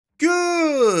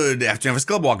Good afternoon,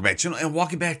 FSClub. Welcome back to the channel and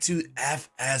welcome back to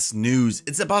FS News.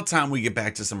 It's about time we get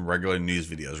back to some regular news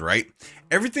videos, right?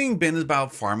 Everything been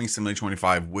about Farming Simulator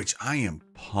 25, which I am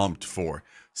pumped for.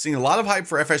 Seeing a lot of hype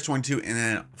for FS22, and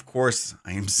then, of course,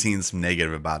 I am seeing some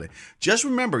negative about it. Just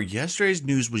remember, yesterday's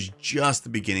news was just the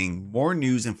beginning. More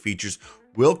news and features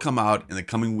will come out in the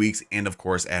coming weeks, and of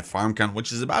course at FarmCon,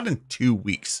 which is about in 2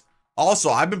 weeks. Also,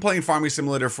 I've been playing Farming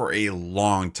Simulator for a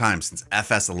long time, since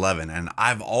FS11, and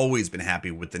I've always been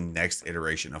happy with the next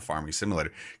iteration of Farming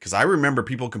Simulator, because I remember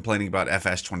people complaining about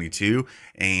FS22,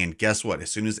 and guess what? As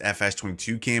soon as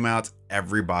FS22 came out,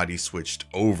 everybody switched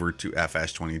over to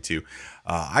FS22.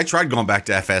 I tried going back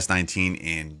to FS19,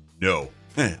 and no,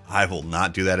 I will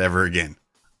not do that ever again.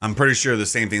 I'm pretty sure the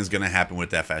same thing is going to happen with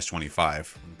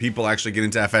FS25. When people actually get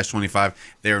into FS25,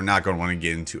 they are not going to want to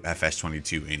get into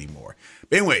FS22 anymore.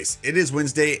 But anyways, it is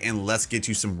Wednesday, and let's get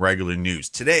to some regular news.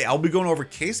 Today, I'll be going over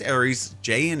Case Aries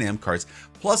J&M cards,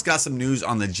 plus got some news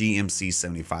on the GMC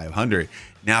 7500.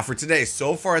 Now for today,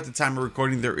 so far at the time of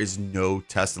recording, there is no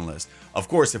testing list. Of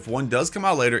course, if one does come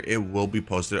out later, it will be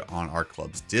posted on our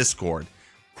club's Discord.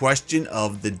 Question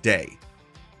of the day.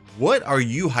 What are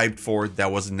you hyped for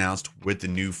that was announced with the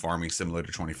new Farming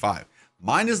Simulator 25?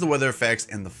 Mine is the weather effects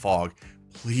and the fog.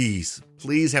 Please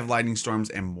have lightning storms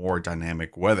and more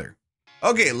dynamic weather.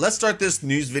 Okay, let's start this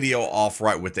news video off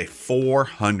right with a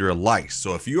 400 likes.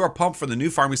 So if you are pumped for the new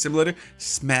Farming Simulator,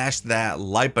 smash that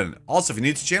like button. Also, if you're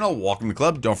new to the channel, welcome to the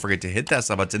club. Don't forget to hit that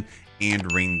sub button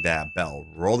and ring that bell.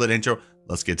 Roll that intro.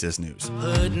 Let's get to this news.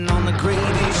 Putting on the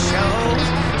greatest shows,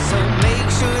 so make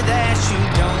sure that you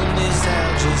don't miss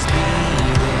out. Just be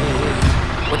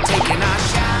there. We're taking our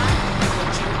shot.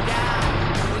 What you got?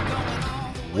 We're going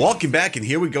all the way. Welcome back, and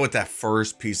here we go with that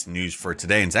first piece of news for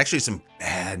today. And it's actually some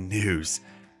bad news.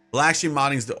 Black Sheep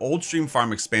Modding's the old stream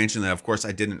farm expansion that, of course,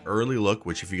 I did an early look,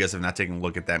 which if you guys have not taken a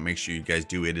look at that, make sure you guys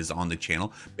do. It is on the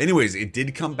channel. But anyways, it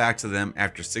did come back to them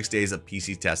after 6 days of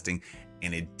PC testing,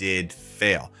 and it did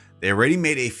fail. They already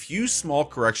made a few small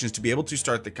corrections to be able to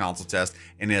start the console test,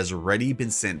 and it has already been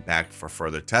sent back for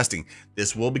further testing.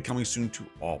 This will be coming soon to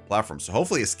all platforms. So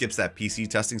hopefully it skips that PC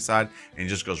testing side and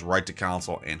just goes right to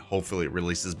console, and hopefully it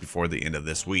releases before the end of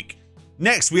this week.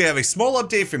 Next, we have a small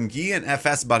update from Guy and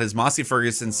FS about his Massey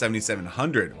Ferguson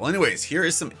 7700. Well, anyways, here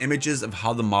is some images of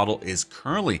how the model is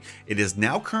currently. It is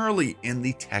now currently in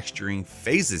the texturing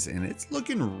phases, and it's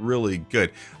looking really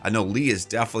good. I know Lee is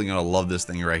definitely going to love this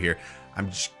thing right here.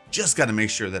 I'm just got to make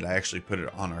sure that I actually put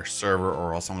it on our server,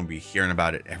 or else I'm going to be hearing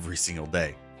about it every single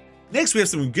day. Next, we have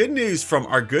some good news from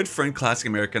our good friend Classic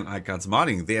American Icons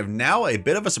Modding. They have now a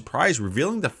bit of a surprise,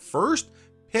 revealing the first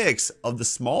pics of the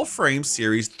small frame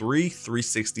series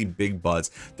 360 big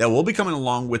buds that will be coming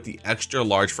along with the extra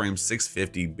large frame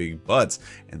 650 big buds,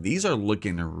 and these are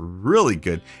looking really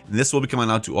good, and this will be coming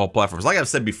out to all platforms. Like I've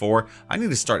said before, I need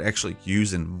to start actually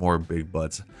using more big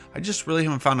buds. I just really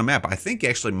haven't found a map. I think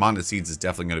actually Mountain Seeds is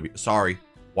definitely going to be, sorry,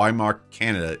 Weimar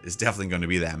Canada is definitely going to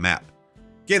be that map.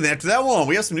 Okay, then after that one,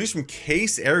 we have some news from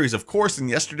Case Aries. Of course, in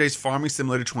yesterday's Farming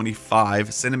Simulator 25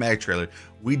 cinematic trailer,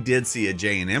 we did see a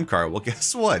J&M cart. Well,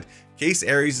 guess what? Case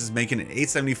Aries is making an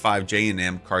 875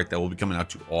 J&M cart that will be coming out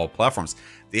to all platforms.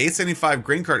 The 875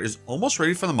 grain cart is almost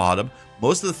ready for the mod hub.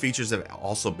 Most of the features have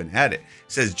also been added. It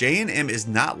says J&M is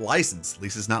not licensed. At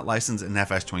least it's not licensed in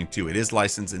FS22. It is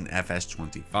licensed in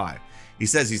FS25. He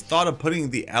says he's thought of putting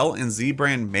the L and Z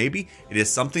brand maybe. It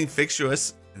is something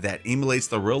fictitious that emulates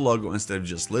the real logo instead of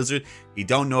just lizard. He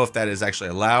don't know if that is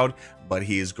actually allowed, but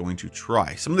he is going to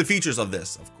try. Some of the features of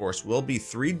this, of course, will be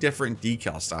 3 different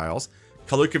decal styles,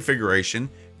 color configuration,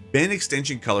 bin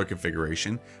extension color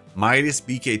configuration, Midas,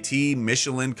 BKT,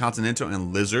 Michelin, Continental,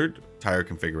 and Lizard tire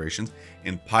configurations,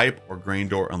 and pipe or grain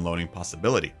door unloading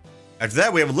possibility. After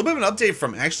that, we have a little bit of an update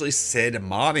from actually Sid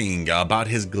Modding about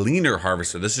his Gleaner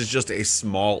harvester. This is just a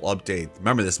small update.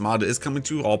 Remember, this mod is coming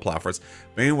to all platforms.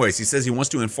 But anyways, he says he wants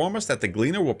to inform us that the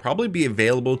Gleaner will probably be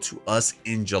available to us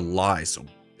in July. So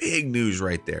big news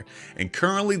right there. And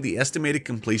currently, the estimated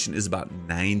completion is about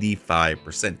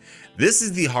 95%. This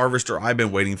is the harvester I've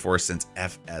been waiting for since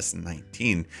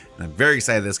FS19. And I'm very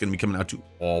excited that it's going to be coming out to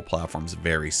all platforms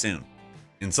very soon.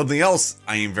 And something else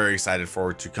I am very excited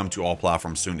for to come to all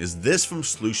platforms soon is this from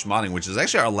Sloosh Modding, which is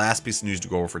actually our last piece of news to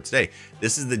go over for today.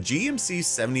 This is the GMC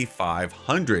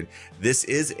 7500. This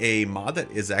is a mod that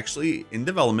is actually in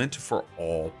development for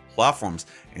all platforms,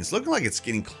 and it's looking like it's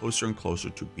getting closer and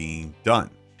closer to being done.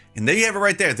 And there you have it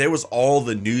right there. There was all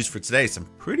the news for today. Some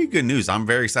pretty good news. I'm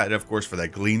very excited, of course, for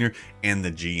that Gleaner and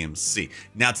the GMC.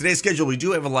 Now, today's schedule, we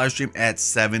do have a live stream at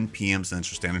 7 p.m.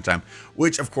 Central Standard Time,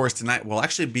 which, of course, tonight will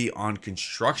actually be on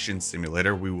Construction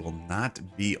Simulator. We will not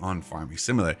be on Farming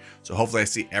Simulator. So hopefully I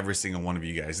see every single one of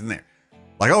you guys in there.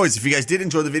 Like always, if you guys did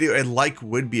enjoy the video, a like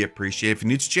would be appreciated. If you're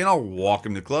new to the channel,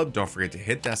 welcome to the club. Don't forget to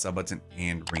hit that sub button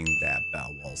and ring that bell.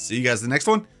 We'll see you guys in the next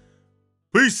one.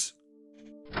 Peace.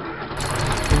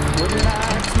 Wouldn't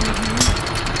lie to you,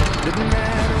 doesn't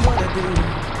matter what I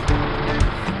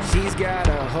do. She's got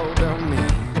a hold on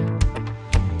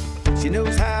me. She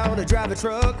knows how to drive a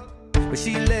truck, but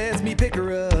she lets me pick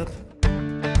her up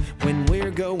when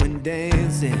we're going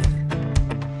dancing.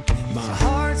 My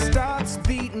heart